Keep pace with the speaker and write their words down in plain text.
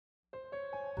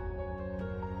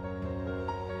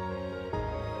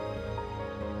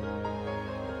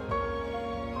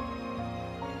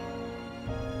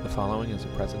following is a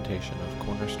presentation of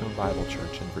Cornerstone Bible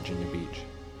Church in Virginia Beach.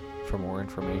 For more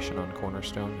information on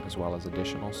Cornerstone, as well as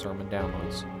additional sermon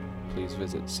downloads, please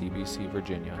visit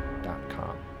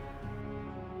cbcvirginia.com.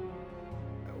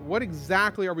 What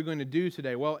exactly are we going to do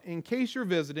today? Well, in case you're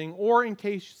visiting, or in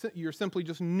case you're simply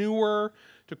just newer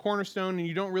to Cornerstone and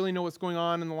you don't really know what's going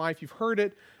on in the life, you've heard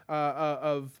it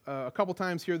a couple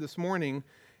times here this morning,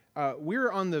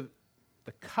 we're on the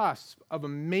cusp of a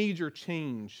major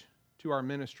change to our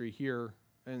ministry here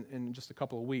in just a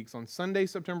couple of weeks. On Sunday,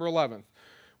 September 11th,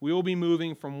 we will be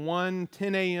moving from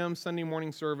 10 a.m. Sunday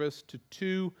morning service to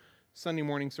 2 Sunday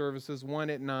morning services,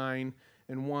 one at 9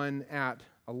 and one at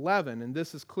 11. And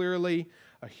this is clearly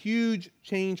a huge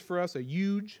change for us, if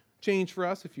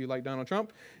you like Donald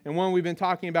Trump, and one we've been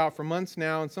talking about for months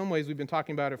now. In some ways, we've been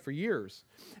talking about it for years.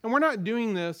 And we're not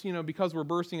doing this, because we're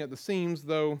bursting at the seams,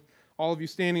 though all of you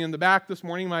standing in the back this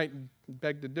morning might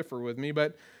beg to differ with me,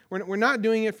 but we're not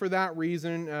doing it for that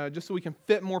reason, just so we can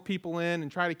fit more people in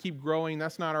and try to keep growing.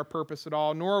 That's not our purpose at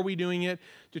all, nor are we doing it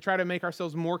to try to make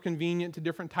ourselves more convenient to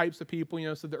different types of people,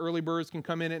 so the early birds can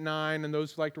come in at 9 and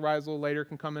those who like to rise a little later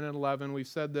can come in at 11. We've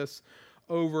said this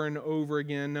over and over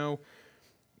again. No,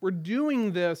 we're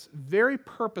doing this very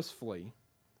purposefully,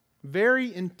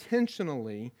 very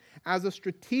intentionally, as a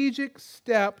strategic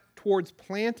step towards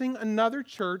planting another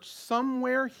church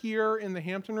somewhere here in the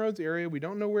Hampton Roads area, we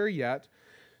don't know where yet,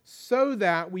 so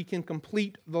that we can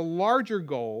complete the larger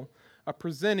goal of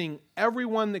presenting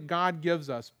everyone that God gives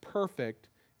us perfect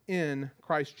in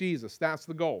Christ Jesus. That's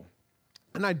the goal.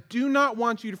 And I do not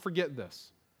want you to forget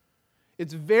this.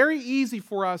 It's very easy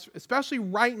for us, especially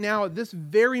right now at this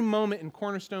very moment in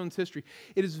Cornerstone's history,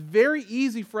 it is very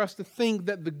easy for us to think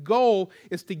that the goal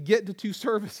is to get to 2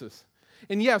 services.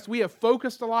 And yes, we have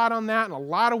focused a lot on that, and a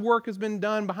lot of work has been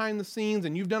done behind the scenes,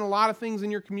 and you've done a lot of things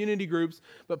in your community groups,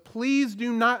 but please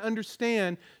do not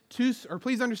understand,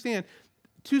 please understand,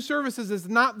 2 services is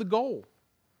not the goal.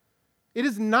 It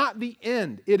is not the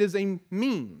end. It is a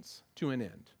means to an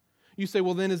end. You say,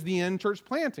 well, then is the end church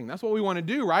planting? That's what we want to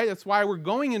do, right? That's why we're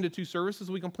going into 2 services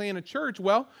so we can plant a church.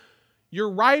 Well,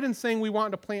 you're right in saying we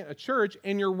want to plant a church,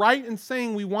 and you're right in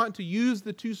saying we want to use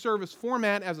the 2-service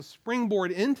format as a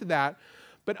springboard into that,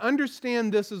 but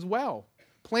understand this as well.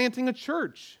 Planting a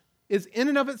church is in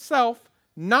and of itself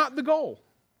not the goal.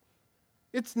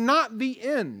 It's not the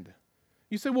end.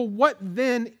 You say, well, what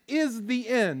then is the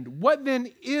end? What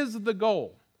then is the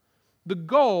goal? The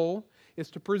goal is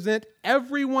to present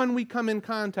everyone we come in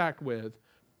contact with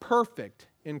perfect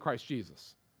in Christ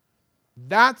Jesus.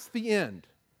 That's the end.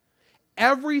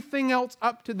 Everything else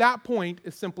up to that point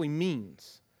is simply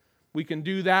means. We can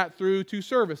do that through 2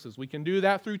 services. We can do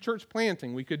that through church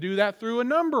planting. We could do that through a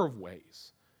number of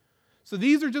ways. So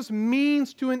these are just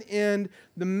means to an end.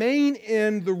 The main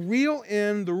end, the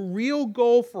real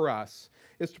goal for us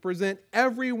is to present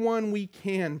everyone we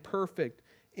can perfect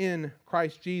in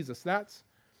Christ Jesus. That's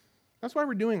why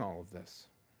we're doing all of this.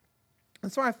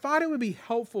 And so I thought it would be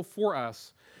helpful for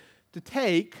us to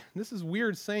take, this is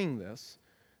weird saying this,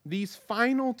 these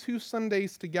final 2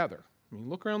 Sundays together. I mean,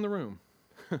 look around the room.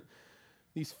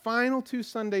 These final 2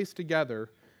 Sundays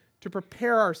together to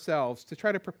prepare ourselves, to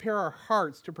try to prepare our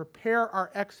hearts, to prepare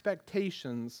our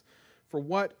expectations for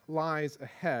what lies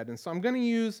ahead. And so I'm going to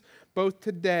use both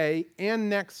today and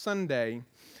next Sunday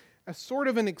as sort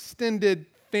of an extended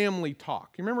family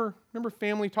talk. You remember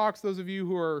family talks, those of you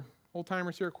who are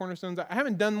old-timers here at Cornerstones? I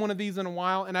haven't done one of these in a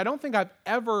while, and I don't think I've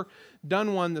ever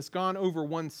done one that's gone over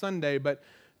one Sunday, but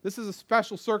this is a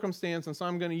special circumstance, and so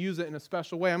I'm going to use it in a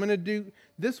special way. I'm going to do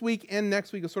this week and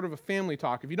next week a sort of a family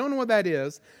talk. If you don't know what that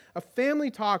is, a family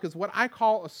talk is what I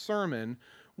call a sermon,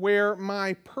 where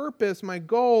my purpose, my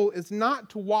goal is not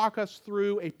to walk us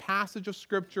through a passage of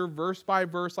Scripture verse by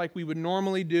verse like we would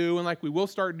normally do and like we will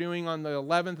start doing on the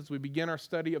 11th as we begin our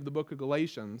study of the book of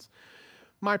Galatians.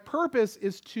 My purpose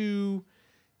is to,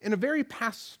 in a very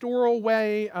pastoral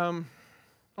way,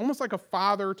 almost like a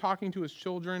father talking to his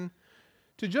children,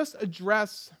 to just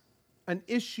address an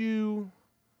issue,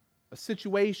 a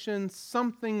situation,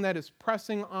 something that is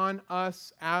pressing on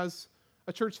us as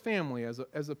a church family, as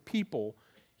a people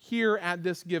here at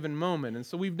this given moment. And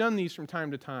so we've done these from time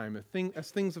to time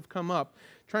as things have come up,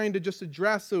 trying to just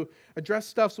address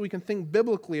stuff so we can think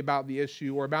biblically about the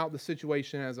issue or about the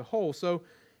situation as a whole. So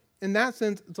in that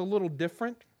sense, it's a little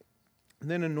different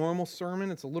than a normal sermon.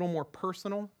 It's a little more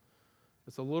personal.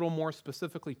 It's a little more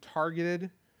specifically targeted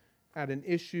at an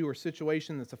issue or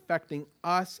situation that's affecting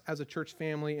us as a church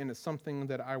family, and it's something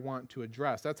that I want to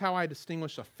address. That's how I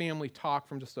distinguish a family talk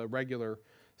from just a regular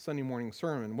Sunday morning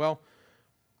sermon. Well,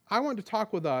 I want to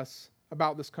talk with us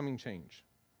about this coming change.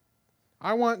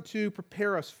 I want to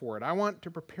prepare us for it. I want to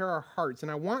prepare our hearts,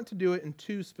 and I want to do it in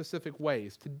two specific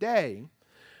ways. Today,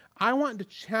 I want to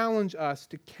challenge us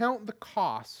to count the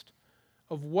cost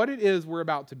of what it is we're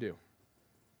about to do.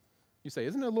 You say,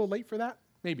 isn't it a little late for that?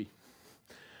 Maybe.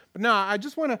 But no, I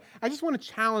just want to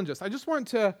challenge us. I just want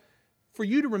for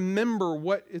you to remember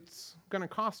what it's going to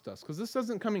cost us, because this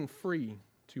isn't coming free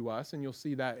to us, and you'll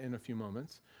see that in a few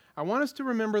moments. I want us to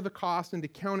remember the cost and to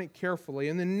count it carefully.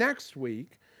 And then next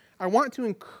week, I want to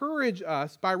encourage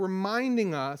us by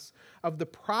reminding us of the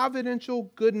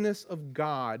providential goodness of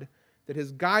God that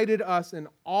has guided us in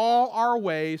all our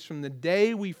ways from the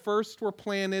day we first were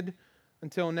planted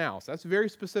until now. So that's very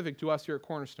specific to us here at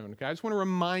Cornerstone. Okay, I just want to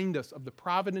remind us of the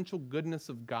providential goodness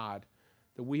of God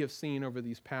that we have seen over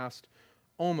these past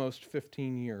almost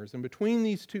 15 years. And between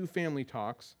these two family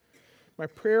talks, my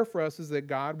prayer for us is that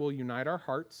God will unite our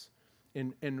hearts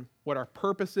in what our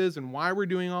purpose is and why we're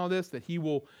doing all this, that He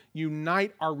will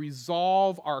unite our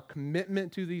resolve, our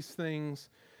commitment to these things,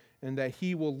 and that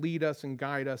He will lead us and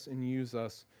guide us and use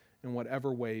us in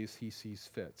whatever ways He sees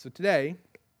fit. So today,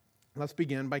 let's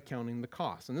begin by counting the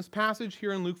cost. And this passage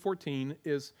here in Luke 14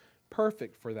 is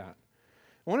perfect for that.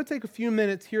 I want to take a few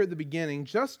minutes here at the beginning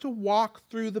just to walk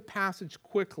through the passage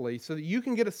quickly so that you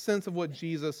can get a sense of what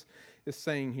Jesus is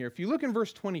saying here. If you look in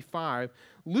verse 25,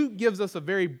 Luke gives us a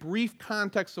very brief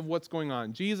context of what's going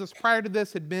on. Jesus, prior to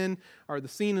this, the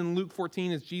scene in Luke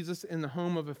 14 is Jesus in the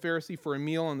home of a Pharisee for a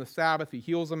meal on the Sabbath. He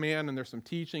heals a man and there's some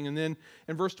teaching. And then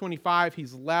in verse 25,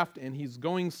 he's left and he's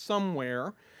going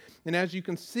somewhere. And as you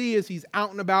can see, as he's out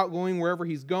and about going wherever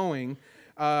he's going,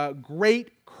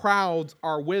 great crowds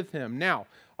are with him. Now,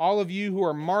 all of you who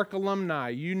are Mark alumni,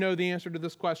 you know the answer to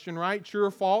this question, right? True or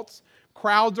false?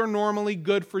 Crowds are normally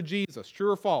good for Jesus.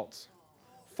 True or false?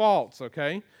 False,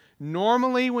 okay?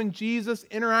 Normally, when Jesus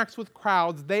interacts with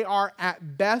crowds, they are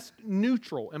at best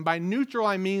neutral. And by neutral,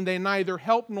 I mean they neither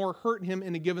help nor hurt him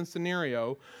in a given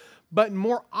scenario. But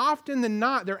more often than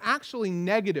not, they're actually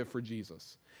negative for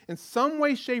Jesus. In some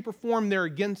way, shape, or form, they're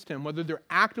against him, whether they're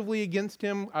actively against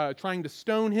him, trying to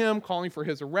stone him, calling for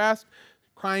his arrest,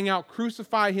 crying out,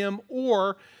 crucify him,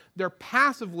 or they're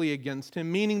passively against him,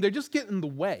 meaning they're just getting in the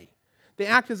way. They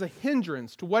act as a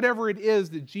hindrance to whatever it is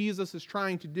that Jesus is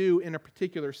trying to do in a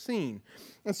particular scene.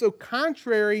 And so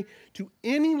contrary to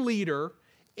any leader,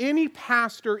 any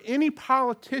pastor, any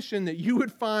politician that you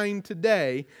would find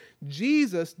today,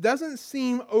 Jesus doesn't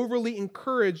seem overly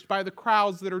encouraged by the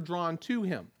crowds that are drawn to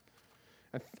him.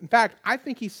 In fact, I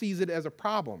think he sees it as a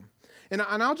problem. And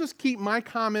I'll just keep my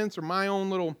comments or my own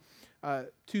little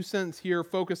 2 cents here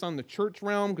focused on the church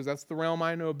realm, because that's the realm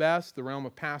I know best, the realm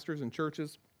of pastors and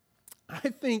churches. I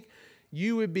think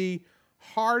you would be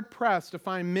hard-pressed to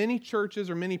find many churches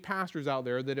or many pastors out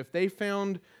there that if they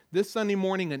found this Sunday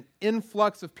morning an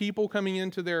influx of people coming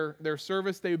into their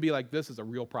service, they would be like, this is a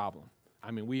real problem.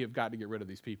 I mean, we have got to get rid of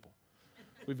these people.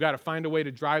 We've got to find a way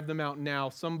to drive them out now.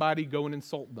 Somebody go and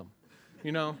insult them.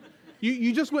 You know?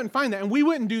 You just wouldn't find that. And we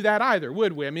wouldn't do that either,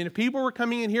 would we? I mean, if people were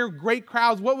coming in here, great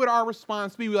crowds, what would our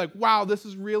response be? We'd be like, wow, this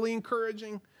is really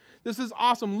encouraging. This is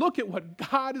awesome. Look at what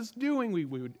God is doing. We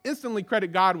would instantly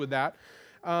credit God with that.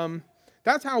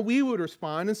 That's how we would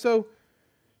respond. And so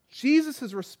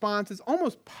Jesus' response is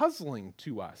almost puzzling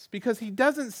to us because he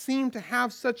doesn't seem to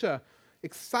have such a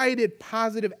excited,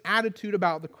 positive attitude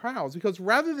about the crowds, because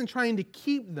rather than trying to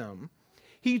keep them,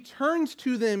 he turns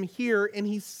to them here and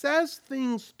he says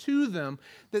things to them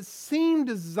that seem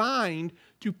designed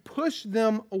to push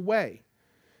them away.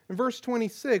 In verse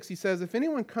 26, he says, if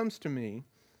anyone comes to me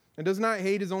and does not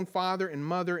hate his own father and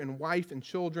mother and wife and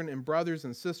children and brothers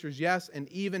and sisters, yes, and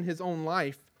even his own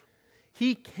life,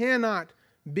 he cannot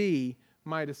be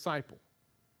my disciple.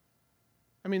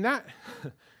 I mean,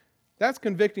 that's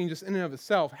convicting just in and of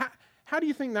itself. How do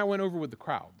you think that went over with the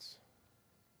crowds?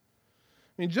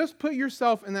 I mean, just put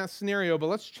yourself in that scenario, but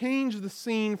let's change the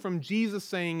scene from Jesus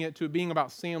saying it to it being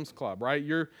about Sam's Club, right?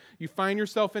 You find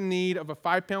yourself in need of a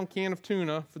 5-pound can of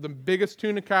tuna for the biggest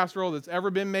tuna casserole that's ever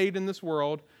been made in this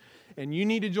world, and you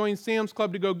need to join Sam's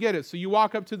Club to go get it. So you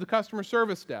walk up to the customer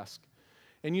service desk,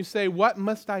 and you say, what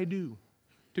must I do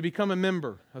to become a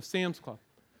member of Sam's Club?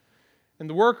 And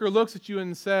the worker looks at you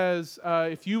and says,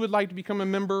 if you would like to become a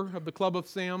member of the Club of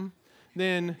Sam,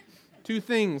 then 2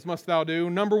 things must thou do.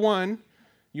 Number 1,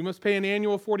 you must pay an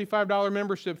annual $45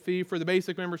 membership fee for the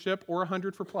basic membership, or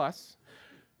 $100 for plus.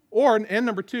 And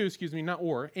number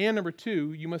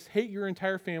 2, you must hate your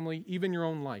entire family, even your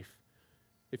own life,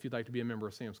 if you'd like to be a member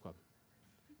of Sam's Club.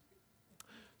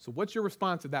 So what's your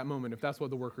response at that moment if that's what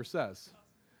the worker says?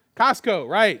 Costco,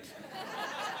 right.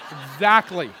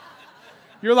 Exactly.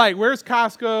 You're like, where's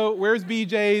Costco? Where's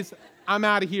BJ's? I'm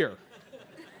out of here.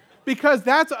 Because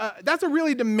that's a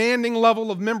really demanding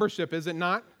level of membership, is it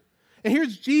not? And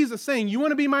here's Jesus saying, you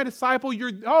want to be my disciple?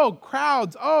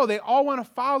 Crowds, they all want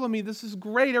to follow me. This is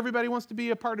great. Everybody wants to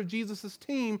be a part of Jesus'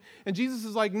 team. And Jesus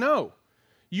is like, no.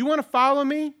 You want to follow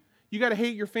me? You got to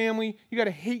hate your family. You got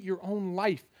to hate your own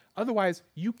life. Otherwise,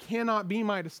 you cannot be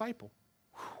my disciple.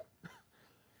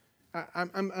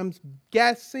 I'm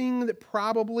guessing that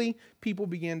probably people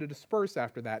began to disperse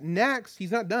after that. Next,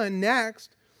 he's not done.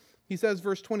 Next, he says,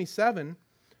 verse 27,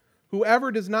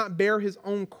 whoever does not bear his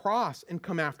own cross and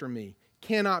come after me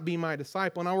cannot be my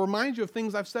disciple. And I'll remind you of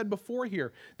things I've said before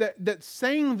here, that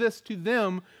saying this to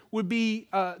them would be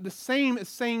the same as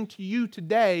saying to you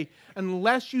today,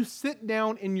 unless you sit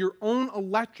down in your own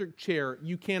electric chair,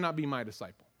 you cannot be my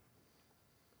disciple.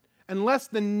 Unless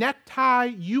the necktie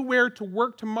you wear to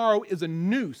work tomorrow is a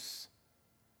noose,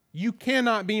 you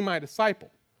cannot be my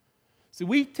disciple. See,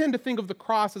 we tend to think of the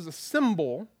cross as a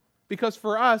symbol, because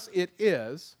for us it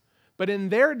is. But in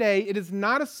their day, it is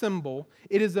not a symbol.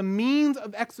 It is a means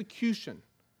of execution.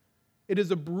 It is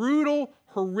a brutal,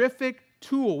 horrific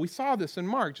tool. We saw this in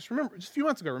Mark, just a few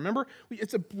months ago, remember?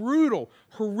 It's a brutal,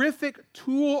 horrific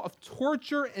tool of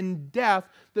torture and death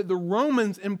that the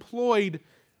Romans employed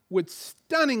with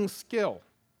stunning skill.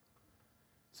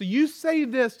 So you say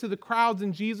this to the crowds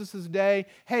in Jesus' day,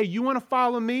 hey, you want to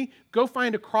follow me? Go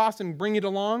find a cross and bring it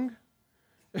along.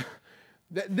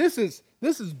 This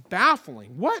is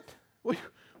baffling. What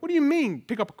do you mean,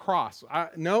 pick up a cross?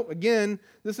 No, again,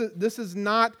 this is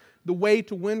not the way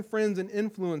to win friends and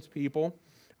influence people.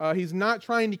 He's not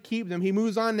trying to keep them. He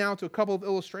moves on now to a couple of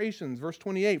illustrations. Verse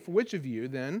 28, for which of you,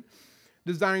 then,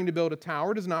 desiring to build a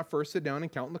tower, does not first sit down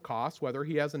and count the cost, whether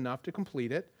he has enough to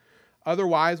complete it?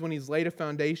 Otherwise, when he's laid a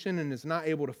foundation and is not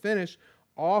able to finish,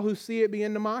 all who see it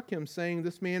begin to mock him, saying,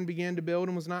 this man began to build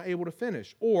and was not able to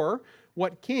finish. Or,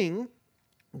 what king,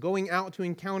 going out to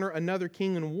encounter another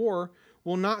king in war,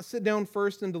 will not sit down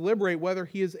first and deliberate whether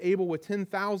he is able with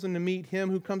 10,000 to meet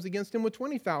him who comes against him with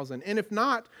 20,000? And if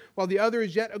not, while the other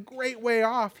is yet a great way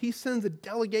off, he sends a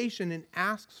delegation and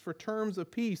asks for terms of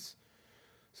peace.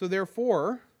 So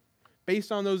therefore, based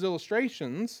on those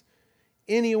illustrations,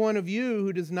 any one of you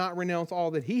who does not renounce all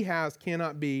that he has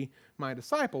cannot be my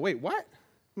disciple. Wait, what?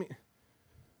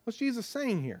 What's Jesus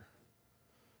saying here?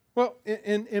 Well,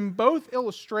 in both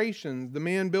illustrations, the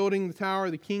man building the tower,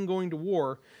 the king going to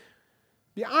war,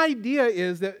 the idea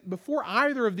is that before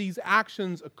either of these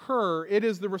actions occur, it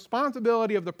is the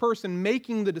responsibility of the person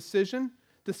making the decision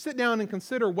to sit down and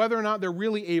consider whether or not they're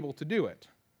really able to do it.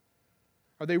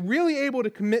 Are they really able to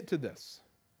commit to this?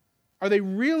 Are they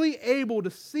really able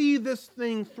to see this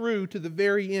thing through to the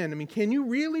very end? I mean, can you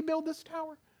really build this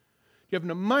tower? Do you have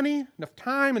enough money, enough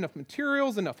time, enough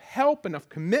materials, enough help, enough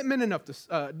commitment, enough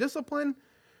discipline?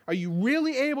 Are you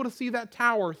really able to see that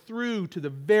tower through to the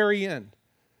very end?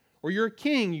 Or you're a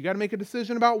king, you got to make a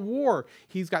decision about war.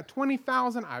 He's got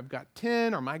 20,000, I've got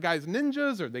 10. Are my guys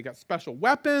ninjas? Or they got special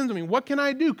weapons? I mean, what can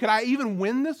I do? Could I even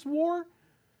win this war?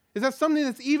 Is that something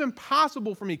that's even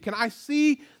possible for me? Can I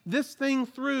see this thing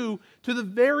through to the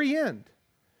very end?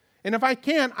 And if I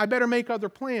can't, I better make other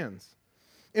plans.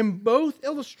 In both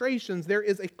illustrations, there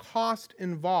is a cost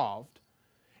involved.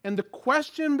 And the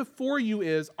question before you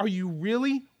is, are you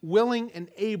really willing and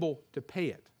able to pay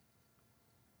it?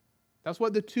 That's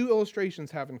what the two illustrations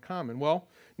have in common. Well,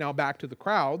 now back to the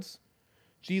crowds.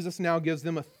 Jesus now gives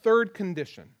them a third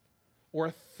condition, or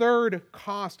a third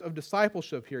cost of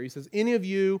discipleship here. He says, any of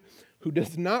you who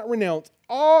does not renounce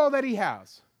all that he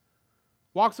has,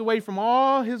 walks away from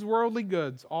all his worldly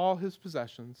goods, all his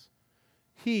possessions,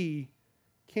 he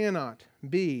cannot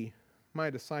be my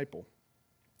disciple.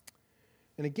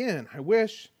 And again, I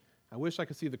wish I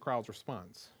could see the crowd's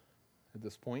response at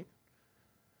this point.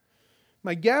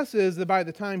 My guess is that by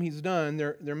the time he's done,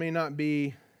 there may not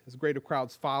be as great of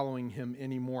crowds following him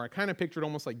anymore. I kind of pictured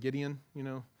almost like Gideon, you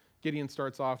know. Gideon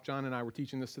starts off, John and I were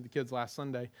teaching this to the kids last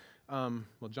Sunday.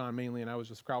 Well, John mainly, and I was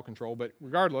just crowd control. But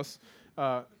regardless,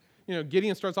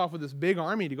 Gideon starts off with this big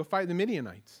army to go fight the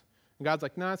Midianites. And God's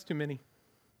like, nah, it's too many.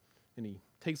 And he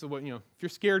takes if you're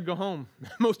scared, go home.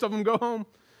 Most of them go home.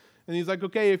 And he's like,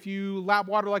 okay, if you lap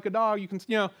water like a dog, you can,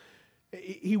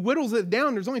 he whittles it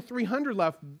down. There's only 300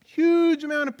 left. Huge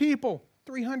amount of people.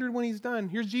 300 when he's done.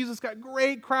 Here's Jesus, got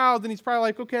great crowds, and he's probably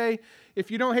like, okay, if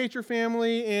you don't hate your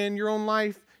family and your own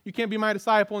life, you can't be my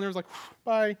disciple. And there's like,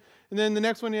 bye. And then the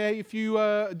next one, if you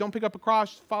don't pick up a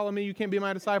cross, follow me, you can't be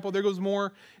my disciple. There goes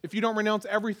more. If you don't renounce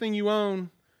everything you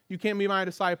own, you can't be my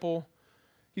disciple.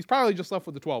 He's probably just left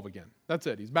with the 12 again. That's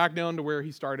it. He's back down to where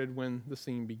he started when the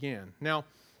scene began. Now,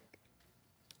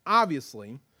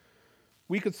 obviously,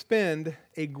 we could spend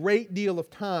a great deal of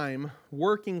time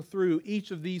working through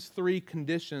each of these three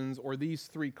conditions or these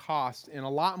three costs in a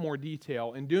lot more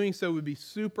detail, and doing so would be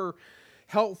super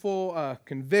helpful,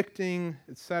 convicting,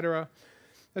 etc.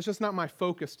 That's just not my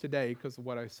focus today because of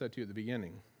what I said to you at the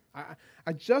beginning.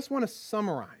 I just want to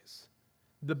summarize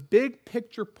the big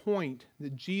picture point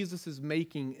that Jesus is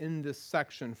making in this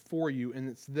section for you, and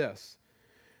it's this: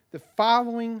 that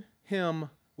following him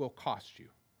will cost you.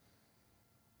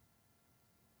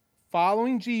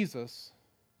 Following Jesus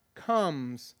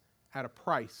comes at a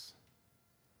price.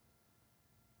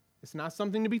 It's not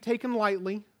something to be taken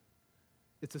lightly.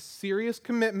 It's a serious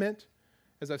commitment.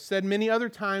 As I've said many other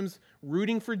times,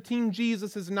 rooting for Team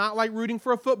Jesus is not like rooting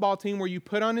for a football team where you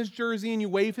put on his jersey and you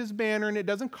wave his banner and it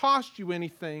doesn't cost you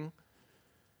anything.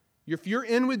 If you're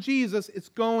in with Jesus, it's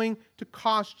going to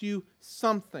cost you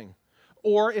something.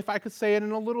 Or if I could say it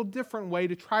in a little different way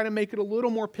to try to make it a little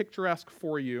more picturesque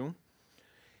for you,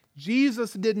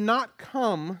 Jesus did not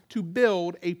come to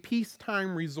build a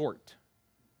peacetime resort.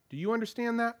 Do you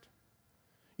understand that?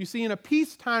 You see, in a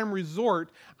peacetime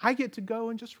resort, I get to go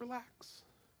and just relax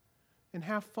and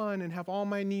have fun and have all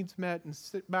my needs met and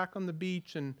sit back on the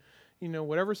beach and,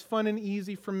 whatever's fun and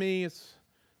easy for me,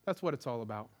 that's what it's all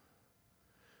about.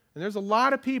 And there's a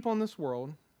lot of people in this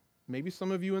world, maybe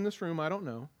some of you in this room, I don't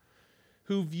know,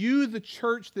 who view the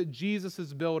church that Jesus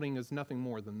is building as nothing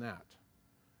more than that.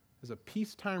 As a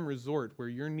peacetime resort where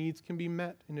your needs can be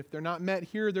met. And if they're not met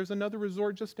here, there's another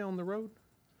resort just down the road.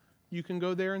 You can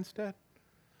go there instead.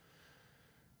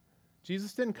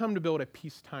 Jesus didn't come to build a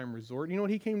peacetime resort. You know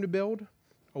what he came to build?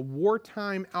 A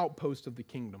wartime outpost of the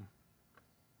kingdom.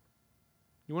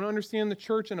 You want to understand the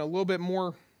church in a little bit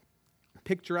more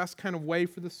picturesque kind of way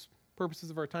for the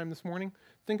purposes of our time this morning?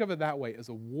 Think of it that way, as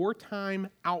a wartime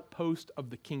outpost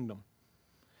of the kingdom.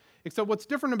 Except what's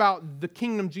different about the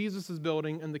kingdom Jesus is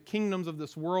building and the kingdoms of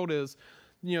this world is,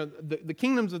 the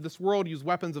kingdoms of this world use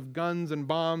weapons of guns and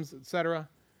bombs, etc.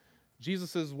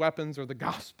 Jesus' weapons are the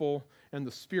gospel and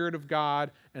the Spirit of God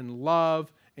and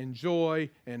love and joy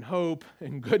and hope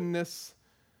and goodness.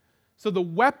 So the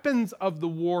weapons of the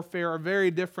warfare are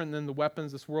very different than the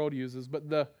weapons this world uses, but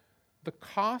the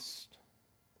cost,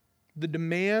 the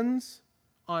demands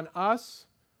on us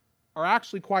are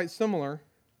actually quite similar.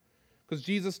 Because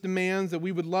Jesus demands that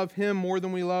we would love him more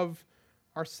than we love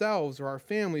ourselves or our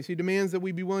families. He demands that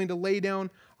we be willing to lay down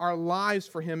our lives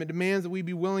for him. It demands that we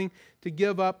be willing to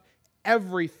give up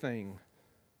everything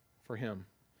for him.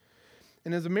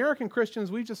 And as American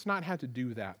Christians, we've just not had to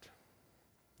do that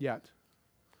yet.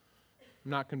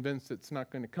 I'm not convinced it's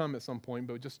not going to come at some point,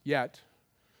 but just yet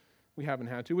we haven't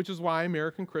had to, which is why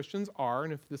American Christians are,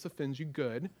 and if this offends you,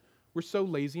 good, we're so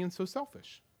lazy and so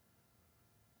selfish.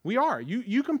 We are.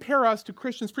 You compare us to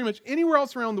Christians pretty much anywhere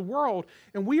else around the world,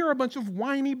 and we are a bunch of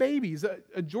whiny babies.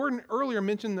 Jordan earlier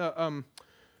mentioned it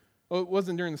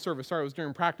wasn't during the service. Sorry, it was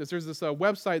during practice. There's this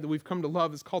website that we've come to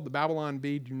love. It's called the Babylon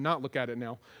Bee. Do not look at it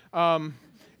now.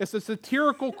 It's a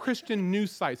satirical Christian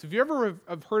news site. So if you ever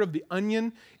have heard of The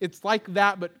Onion, it's like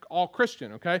that, but all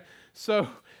Christian, okay? So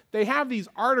they have these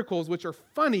articles which are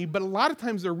funny, but a lot of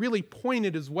times they're really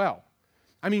pointed as well.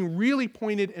 I mean, really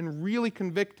pointed and really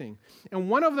convicting. And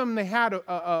one of them they had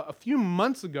a few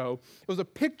months ago, it was a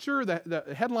picture,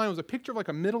 the headline was a picture of like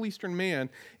a Middle Eastern man,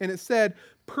 and it said,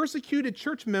 persecuted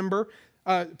church members'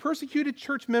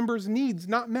 needs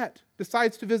not met,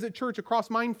 decides to visit church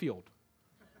across minefield.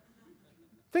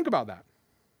 Think about that.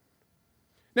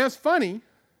 Now, it's funny,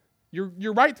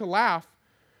 you're right to laugh,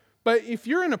 but if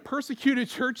you're in a persecuted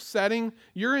church setting,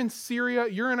 you're in Syria,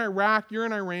 you're in Iraq, you're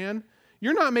in Iran,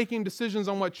 you're not making decisions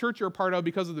on what church you're a part of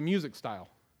because of the music style.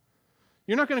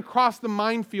 You're not going to cross the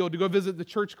minefield to go visit the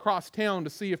church across town to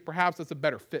see if perhaps that's a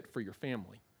better fit for your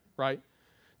family, right?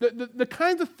 The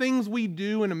kinds of things we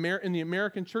do in the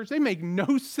American church, they make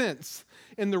no sense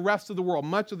in the rest of the world,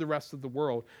 much of the rest of the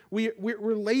world.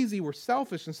 We're lazy, we're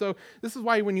selfish, and so this is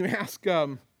why when you ask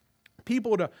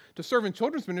people to serve in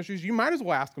children's ministries, you might as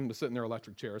well ask them to sit in their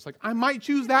electric chair. It's like, I might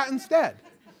choose that instead.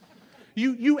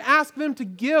 You ask them to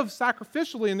give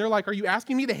sacrificially, and they're like, are you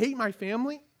asking me to hate my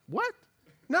family? What?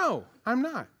 No, I'm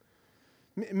not.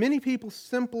 Many people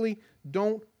simply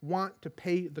don't want to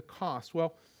pay the cost.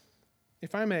 Well,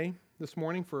 if I may, this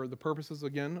morning, for the purposes,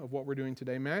 again, of what we're doing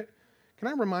today, can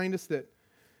I remind us that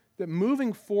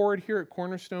moving forward here at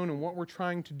Cornerstone and what we're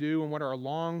trying to do and what our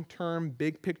long-term,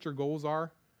 big-picture goals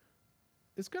are,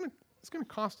 it's going to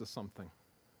cost us something.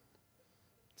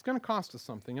 It's going to cost us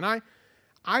something. And I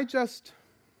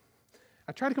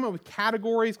try to come up with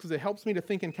categories because it helps me to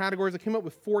think in categories. I came up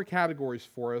with 4 categories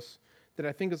for us that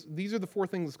I think these are the 4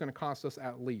 things that's going to cost us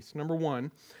at least. Number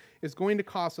 1, it's going to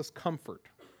cost us comfort.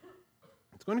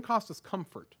 It's going to cost us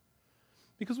comfort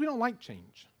because we don't like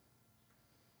change.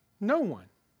 No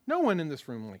one in this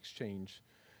room likes change.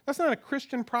 That's not a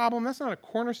Christian problem. That's not a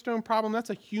Cornerstone problem.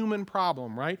 That's a human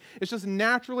problem, right? It's just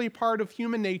naturally part of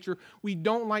human nature. We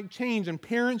don't like change. And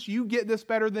parents, you get this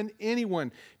better than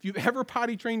anyone. If you've ever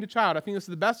potty trained a child, I think this is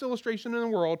the best illustration in the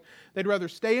world. They'd rather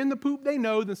stay in the poop they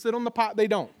know than sit on the pot they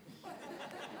don't.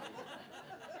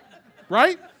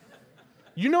 Right?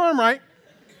 You know I'm right.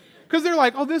 Because they're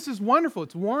like, oh, this is wonderful.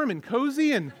 It's warm and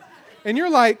cozy. And you're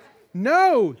like,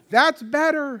 no, that's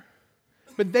better.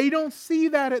 But they don't see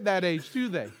that at that age, do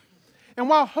they? And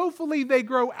while hopefully they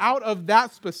grow out of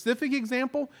that specific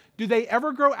example, do they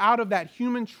ever grow out of that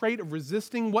human trait of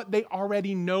resisting what they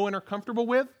already know and are comfortable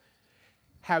with?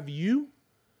 Have you?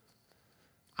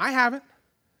 I haven't.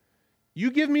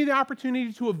 You give me the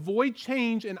opportunity to avoid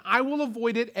change, and I will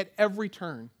avoid it at every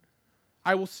turn.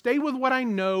 I will stay with what I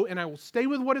know, and I will stay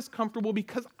with what is comfortable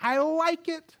because I like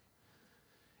it.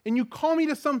 And you call me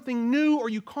to something new or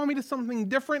you call me to something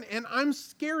different, and I'm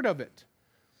scared of it.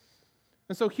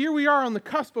 And so here we are on the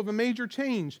cusp of a major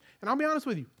change. And I'll be honest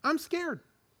with you, I'm scared.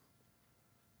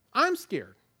 I'm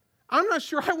scared. I'm not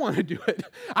sure I want to do it.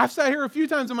 I've sat here a few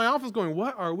times in my office going,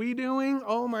 what are we doing?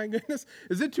 Oh my goodness.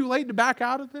 Is it too late to back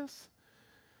out of this?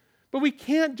 But we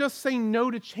can't just say no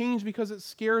to change because it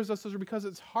scares us or because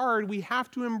it's hard. We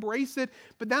have to embrace it,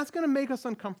 but that's going to make us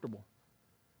uncomfortable.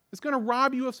 It's going to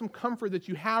rob you of some comfort that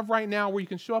you have right now where you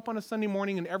can show up on a Sunday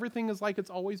morning and everything is like it's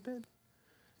always been.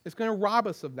 It's going to rob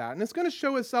us of that. And it's going to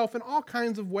show itself in all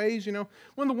kinds of ways. You know,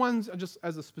 one of the ones, just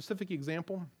as a specific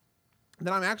example,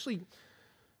 that I'm actually,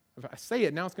 if I say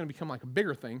it, now it's going to become like a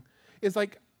bigger thing, is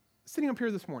like sitting up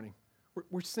here this morning.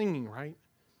 We're singing, right?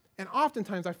 And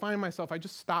oftentimes I find myself, I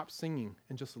just stop singing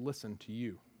and just listen to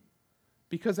you.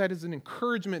 Because that is an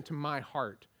encouragement to my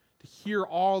heart to hear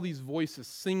all these voices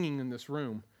singing in this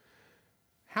room.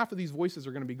 Half of these voices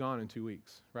are going to be gone in 2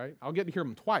 weeks, right? I'll get to hear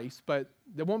them twice, but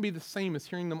they won't be the same as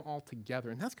hearing them all together.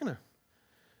 And I'm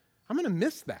going to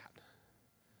miss that.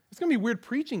 It's going to be weird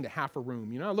preaching to half a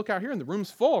room. You know, I look out here and the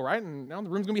room's full, right? And now the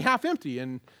room's going to be half empty.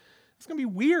 And it's going to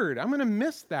be weird. I'm going to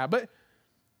miss that. But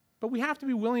we have to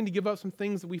be willing to give up some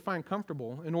things that we find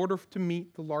comfortable in order to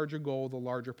meet the larger goal, the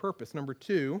larger purpose. Number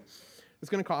 2, it's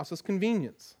going to cost us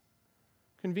convenience.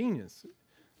 Convenience.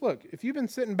 Look, if you've been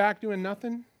sitting back doing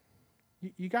nothing,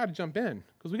 you got to jump in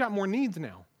because we got more needs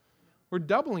now. We're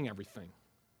doubling everything.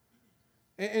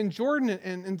 And Jordan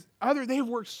and other, they've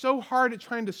worked so hard at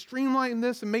trying to streamline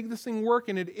this and make this thing work,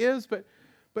 and it is, but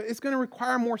it's going to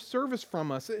require more service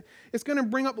from us. It's going to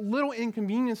bring up little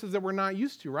inconveniences that we're not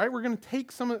used to, right? We're going to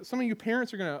take some of you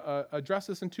parents are going to address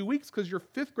this in 2 weeks because your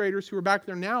 5th graders who are back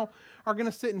there now are going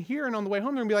to sit in here, and on the way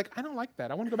home they're going to be like, I don't like that.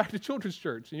 I want to go back to children's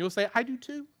church. And you'll say, I do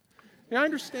too. Yeah, I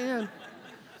understand.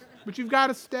 But you've got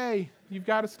to stay. You've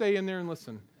got to stay in there and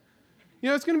listen. You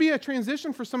know, it's going to be a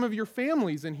transition for some of your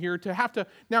families in here to have to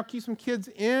now keep some kids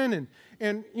in.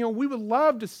 And you know, we would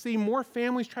love to see more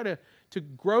families try to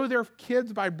grow their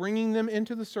kids by bringing them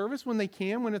into the service when they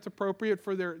can, when it's appropriate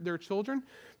for their children.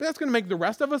 But that's going to make the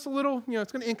rest of us a little, you know,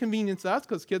 it's going to inconvenience us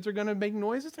because kids are going to make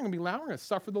noise. It's going to be loud. We're going to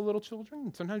suffer the little children.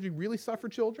 And sometimes you really suffer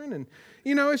children. And,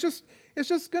 you know, it's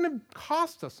just going to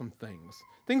cost us some things.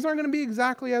 Things aren't going to be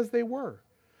exactly as they were.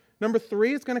 Number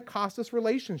 3, it's going to cost us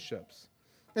relationships.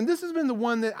 And this has been the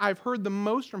one that I've heard the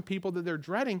most from people that they're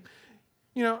dreading.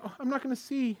 You know, I'm not going to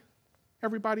see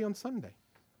everybody on Sunday.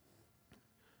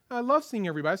 I love seeing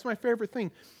everybody. It's my favorite thing.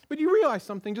 But you realize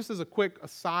something, just as a quick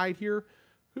aside here.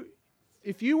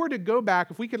 If you were to go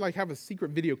back, if we could like have a secret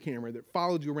video camera that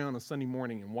followed you around on Sunday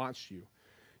morning and watched you,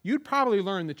 you'd probably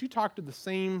learn that you talk to the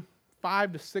same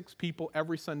 5 to 6 people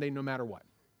every Sunday no matter what.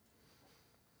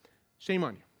 Shame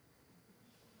on you.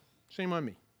 Shame on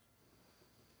me.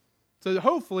 So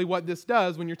hopefully what this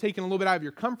does when you're taking a little bit out of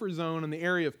your comfort zone in the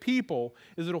area of people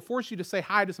is it'll force you to say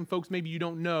hi to some folks maybe you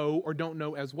don't know or don't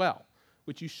know as well,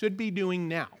 which you should be doing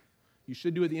now. You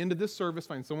should do at the end of this service,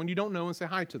 find someone you don't know and say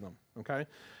hi to them, okay?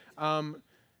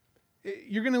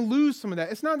 You're going to lose some of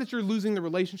that. It's not that you're losing the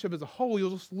relationship as a whole.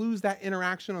 You'll just lose that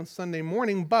interaction on Sunday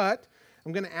morning, but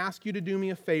I'm going to ask you to do me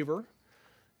a favor.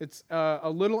 It's a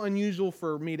little unusual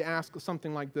for me to ask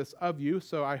something like this of you,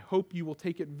 so I hope you will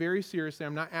take it very seriously.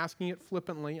 I'm not asking it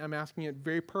flippantly. I'm asking it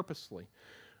very purposely.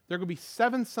 There are going to be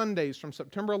 7 Sundays from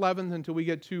September 11th until we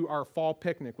get to our fall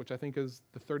picnic, which I think is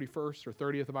the 31st or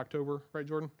 30th of October, right,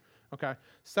 Jordan? Okay.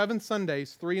 7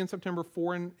 Sundays, 3 in September,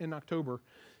 4 in October.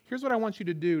 Here's what I want you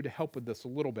to do to help with this a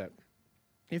little bit.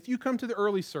 If you come to the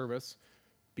early service,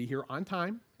 be here on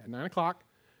time at 9 o'clock.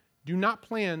 Do not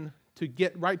plan to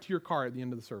get right to your car at the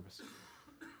end of the service.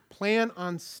 Plan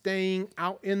on staying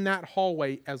out in that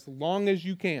hallway as long as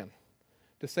you can.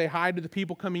 to say hi to the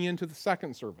people coming into the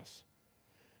second service.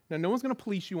 Now, no one's going to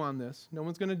police you on this. No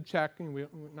one's going to check, and we're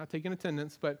not taking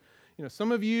attendance, but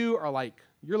some of you are like,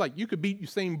 you could beat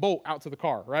Usain Bolt out to the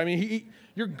car, right? I mean,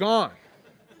 you're gone.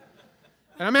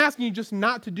 And I'm asking you just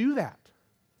not to do that.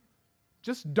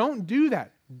 Just don't do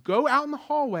that. Go out in the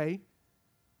hallway,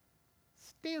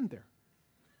 stand there,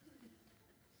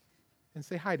 and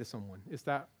say hi to someone. It's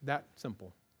that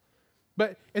simple.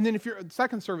 And then if you're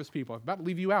second service people, I'm about to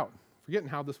leave you out, forgetting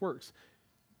how this works.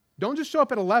 Don't just show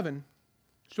up at 11.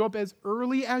 Show up as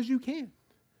early as you can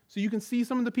so you can see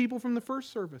some of the people from the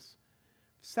first service.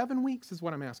 7 weeks is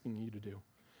what I'm asking you to do.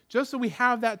 Just so we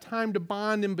have that time to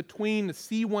bond in between, to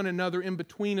see one another in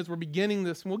between as we're beginning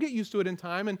this. And we'll get used to it in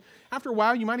time. And after a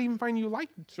while, you might even find you like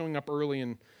showing up early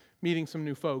and meeting some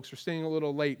new folks, or staying a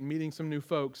little late and meeting some new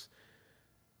folks.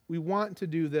 We want to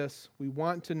do this. We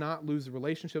want to not lose the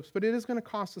relationships, but it is going to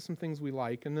cost us some things we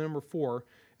like. And then number 4,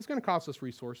 it's going to cost us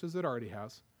resources. It already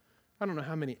has. I don't know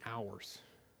how many hours,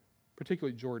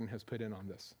 particularly Jordan, has put in on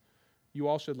this. You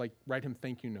all should write him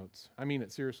thank you notes. I mean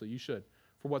it, seriously, you should,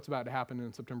 for what's about to happen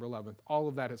on September 11th. All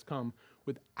of that has come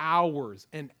with hours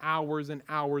and hours and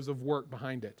hours of work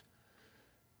behind it.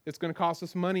 It's going to cost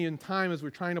us money and time as we're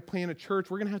trying to plan a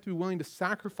church. We're going to have to be willing to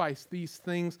sacrifice these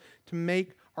things to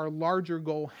make our larger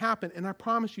goal happen. And I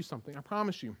promise you something. I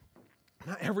promise you,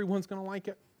 not everyone's going to like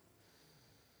it.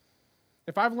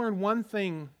 If I've learned one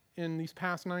thing in these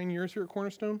past 9 years here at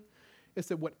Cornerstone, it's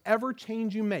that whatever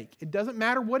change you make, it doesn't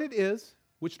matter what it is,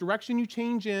 which direction you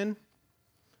change in,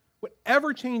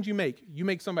 whatever change you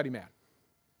make somebody mad.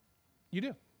 You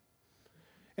do.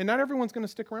 And not everyone's going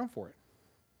to stick around for it.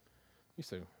 You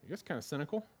say, you're just kind of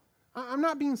cynical. I'm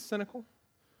not being cynical.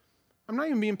 I'm not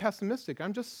even being pessimistic.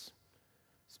 I'm just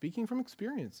speaking from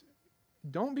experience.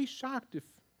 Don't be shocked if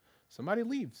somebody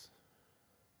leaves.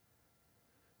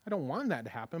 I don't want that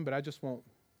to happen, but I just won't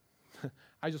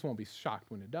be shocked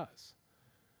when it does.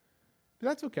 But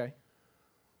that's okay.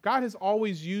 God has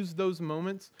always used those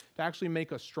moments to actually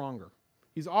make us stronger.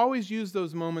 He's always used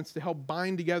those moments to help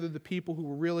bind together the people who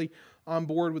were really on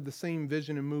board with the same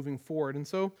vision and moving forward. And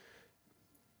so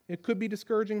it could be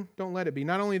discouraging. Don't let it be.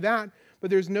 Not only that,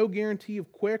 but there's no guarantee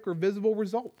of quick or visible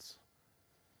results.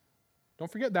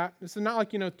 Don't forget that. This is not like,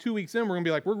 2 weeks in, we're going to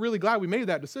be like, we're really glad we made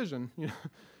that decision.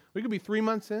 We could be 3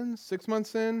 months in, 6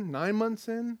 months in, 9 months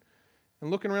in,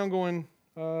 and looking around going,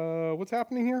 what's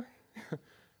happening here?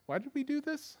 Why did we do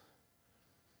this?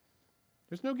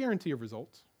 There's no guarantee of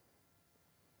results.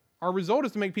 Our goal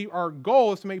is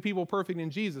to make people perfect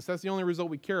in Jesus. That's the only result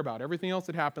we care about. Everything else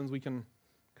that happens, we can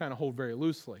kind of hold very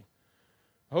loosely.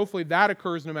 Hopefully that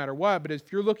occurs no matter what, but if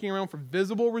you're looking around for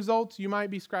visible results, you might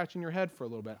be scratching your head for a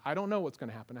little bit. I don't know what's going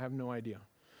to happen. I have no idea.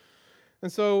 And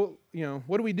so,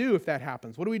 what do we do if that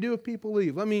happens? What do we do if people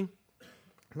leave? Let me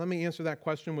answer that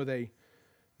question with a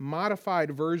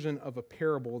modified version of a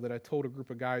parable that I told a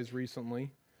group of guys recently.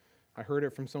 I heard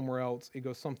it from somewhere else. It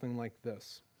goes something like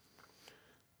this.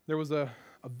 There was a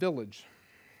village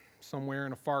somewhere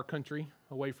in a far country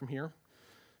away from here,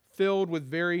 filled with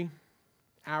very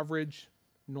average,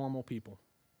 normal people.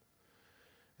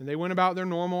 And they went about their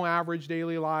normal, average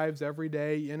daily lives every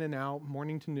day, in and out,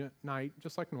 morning to night,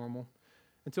 just like normal,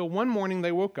 until one morning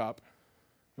they woke up,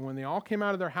 and when they all came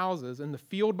out of their houses, in the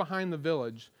field behind the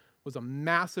village was a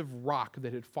massive rock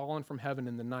that had fallen from heaven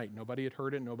in the night. Nobody had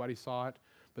heard it, nobody saw it,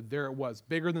 but there it was,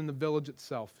 bigger than the village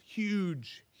itself,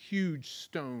 huge, huge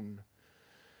stone.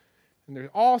 And they're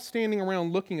all standing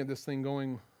around looking at this thing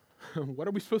going, what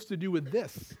are we supposed to do with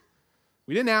this?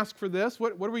 We didn't ask for this.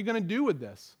 What are we going to do with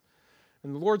this?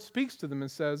 And the Lord speaks to them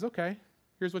and says, okay,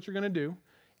 here's what you're going to do.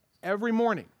 Every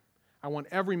morning, I want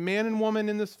every man and woman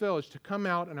in this village to come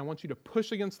out, and I want you to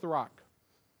push against the rock.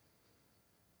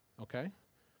 Okay?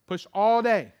 Push all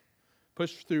day.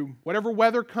 Push through whatever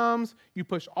weather comes. You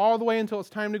push all the way until it's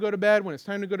time to go to bed. When it's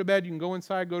time to go to bed, you can go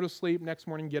inside, go to sleep. Next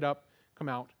morning, get up, come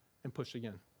out, and push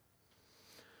again.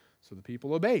 So the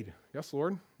people obeyed. Yes,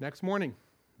 Lord. Next morning,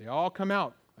 they all come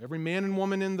out. Every man and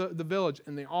woman in the village,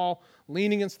 and they all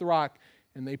lean against the rock,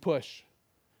 and they push.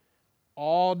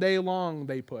 All day long,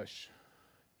 they push.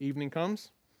 Evening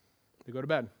comes, they go to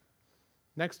bed.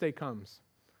 Next day comes,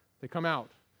 they come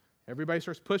out. Everybody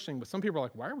starts pushing, but some people are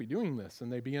like, why are we doing this?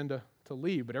 And they begin to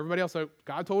leave. But everybody else,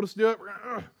 God told us to do it.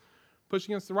 Push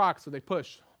against the rock. So they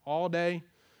push all day,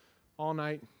 all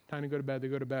night. Time to go to bed. They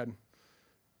go to bed.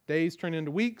 Days turn into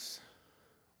weeks.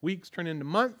 Weeks turn into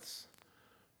months.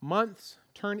 Months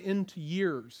turn into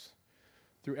years.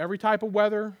 Through every type of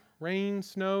weather, rain,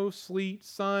 snow, sleet,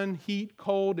 sun, heat,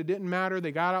 cold, it didn't matter.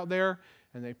 They got out there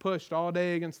and they pushed all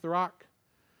day against the rock.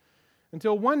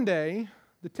 Until one day,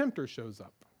 the tempter shows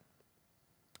up.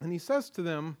 And he says to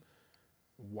them,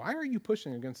 why are you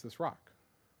pushing against this rock?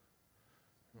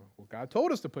 Well, God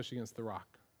told us to push against the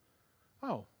rock.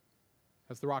 Oh,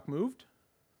 has the rock moved?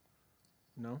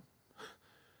 No.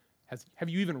 Have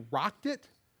you even rocked it?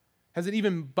 Has it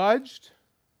even budged?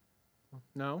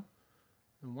 No.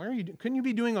 And why are you? Couldn't you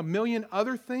be doing a million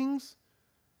other things?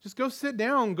 Just go sit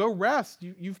down, go rest.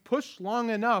 You've pushed long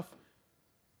enough.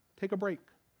 Take a break.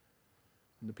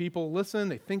 And the people listen,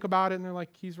 they think about it, and they're like,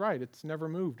 he's right, it's never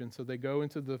moved. And so they go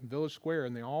into the village square,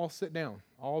 and they all sit down,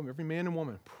 every man and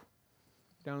woman,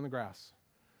 down in the grass.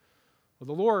 Well,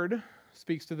 the Lord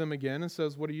speaks to them again and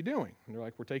says, what are you doing? And they're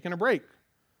like, we're taking a break.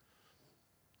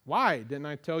 Why? Didn't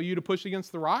I tell you to push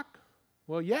against the rock?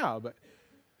 Well, yeah, but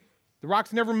the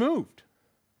rock's never moved.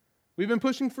 We've been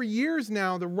pushing for years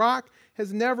now. The rock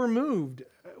has never moved.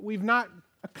 We've not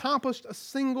accomplished a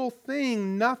single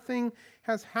thing. Nothing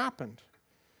has happened.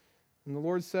 And the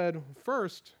Lord said,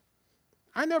 first,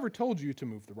 I never told you to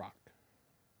move the rock.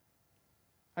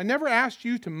 I never asked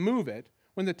you to move it.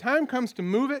 When the time comes to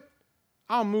move it,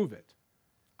 I'll move it.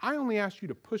 I only asked you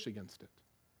to push against it.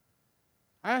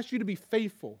 I asked you to be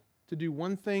faithful, to do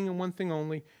one thing and one thing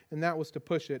only, and that was to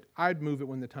push it. I'd move it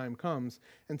when the time comes.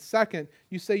 And second,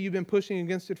 you say you've been pushing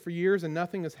against it for years and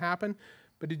nothing has happened,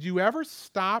 but did you ever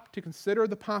stop to consider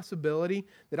the possibility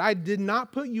that I did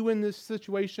not put you in this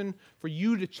situation for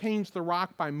you to change the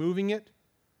rock by moving it,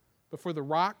 but for the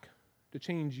rock to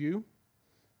change you?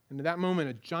 And at that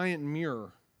moment, a giant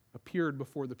mirror appeared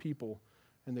before the people,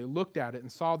 and they looked at it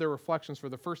and saw their reflections for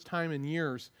the first time in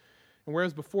years. And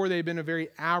whereas before they had been a very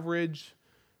average,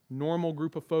 normal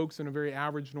group of folks in a very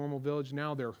average, normal village,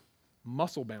 now they're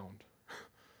muscle-bound,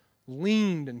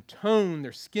 leaned and toned.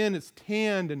 Their skin is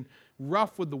tanned and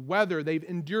rough with the weather. They've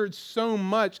endured so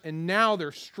much, and now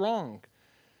they're strong.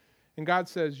 And God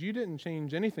says, you didn't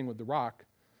change anything with the rock,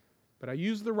 but I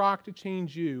used the rock to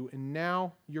change you, and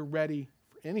now you're ready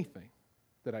for anything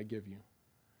that I give you.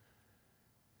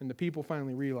 And the people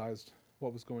finally realized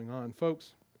what was going on.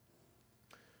 Folks,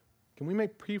 can we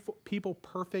make people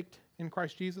perfect in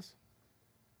Christ Jesus?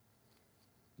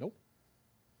 Nope.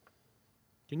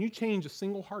 Can you change a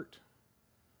single heart?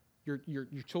 Your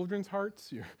children's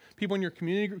hearts, your people in your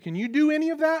community group, can you do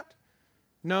any of that?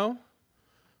 No.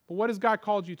 But what has God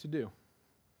called you to do?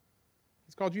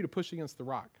 He's called you to push against the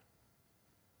rock.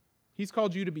 He's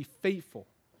called you to be faithful,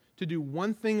 to do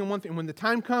one thing and one thing. And when the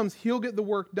time comes, He'll get the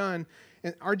work done.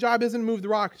 And our job isn't to move the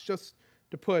rock, it's just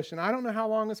to push. And I don't know how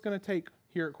long it's going to take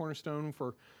here at Cornerstone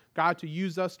for God to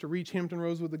use us to reach Hampton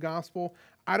Roads with the gospel.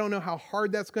 I don't know how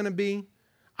hard that's going to be.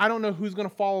 I don't know who's going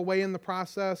to fall away in the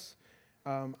process.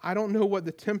 I don't know what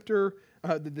the tempter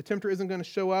isn't going to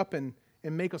show up and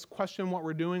make us question what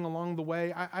we're doing along the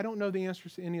way. I don't know the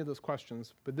answers to any of those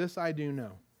questions, but this I do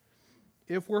know.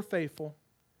 If we're faithful,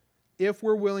 if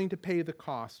we're willing to pay the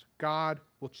cost, God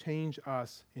will change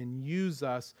us and use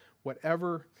us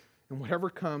whatever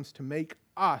comes to make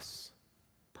us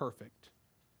perfect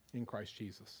in Christ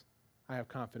Jesus. I have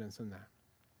confidence in that.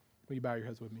 Will you bow your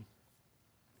heads with me?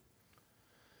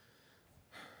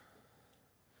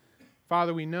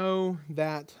 Father, we know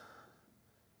that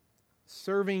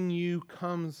serving you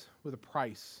comes with a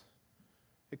price.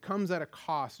 It comes at a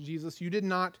cost. Jesus, you did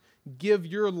not give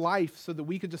your life so that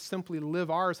we could just simply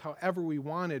live ours however we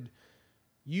wanted.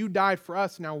 You died for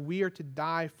us. Now we are to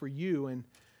die for you. And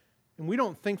we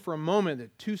don't think for a moment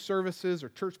that 2 services or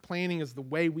church planning is the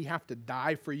way we have to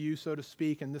die for you, so to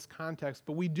speak, in this context.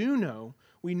 But we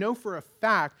know for a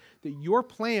fact that your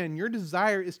plan, your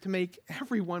desire is to make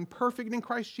everyone perfect in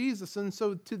Christ Jesus. And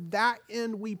so to that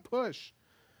end, we push.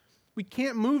 We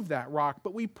can't move that rock,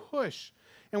 but we push.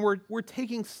 And we're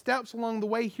taking steps along the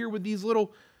way here with these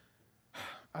little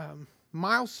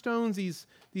milestones, these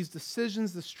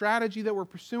decisions, the strategy that we're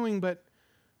pursuing, but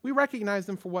we recognize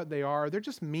them for what they are. They're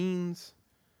just means.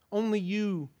 Only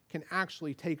you can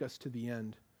actually take us to the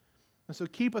end. And so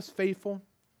keep us faithful.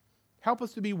 Help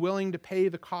us to be willing to pay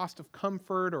the cost of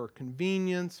comfort or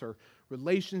convenience or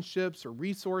relationships or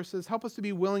resources. Help us to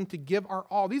be willing to give our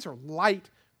all. These are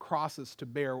light crosses to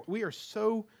bear. We are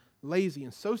so lazy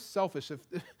and so selfish. If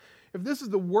this is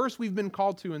the worst we've been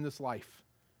called to in this life,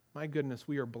 my goodness,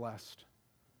 we are blessed.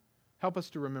 Help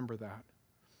us to remember that.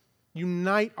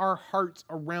 Unite our hearts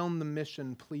around the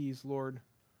mission, please, Lord.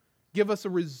 Give us a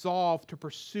resolve to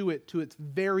pursue it to its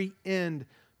very end,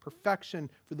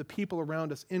 perfection for the people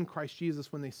around us in Christ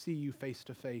Jesus when they see you face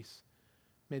to face.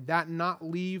 May that not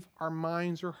leave our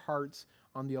minds or hearts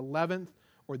on the 11th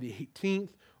or the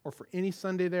 18th or for any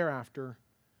Sunday thereafter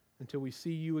until we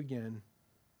see you again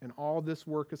and all this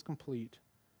work is complete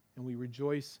and we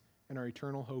rejoice in our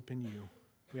eternal hope in you.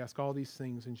 We ask all these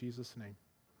things in Jesus' name.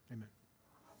 Amen.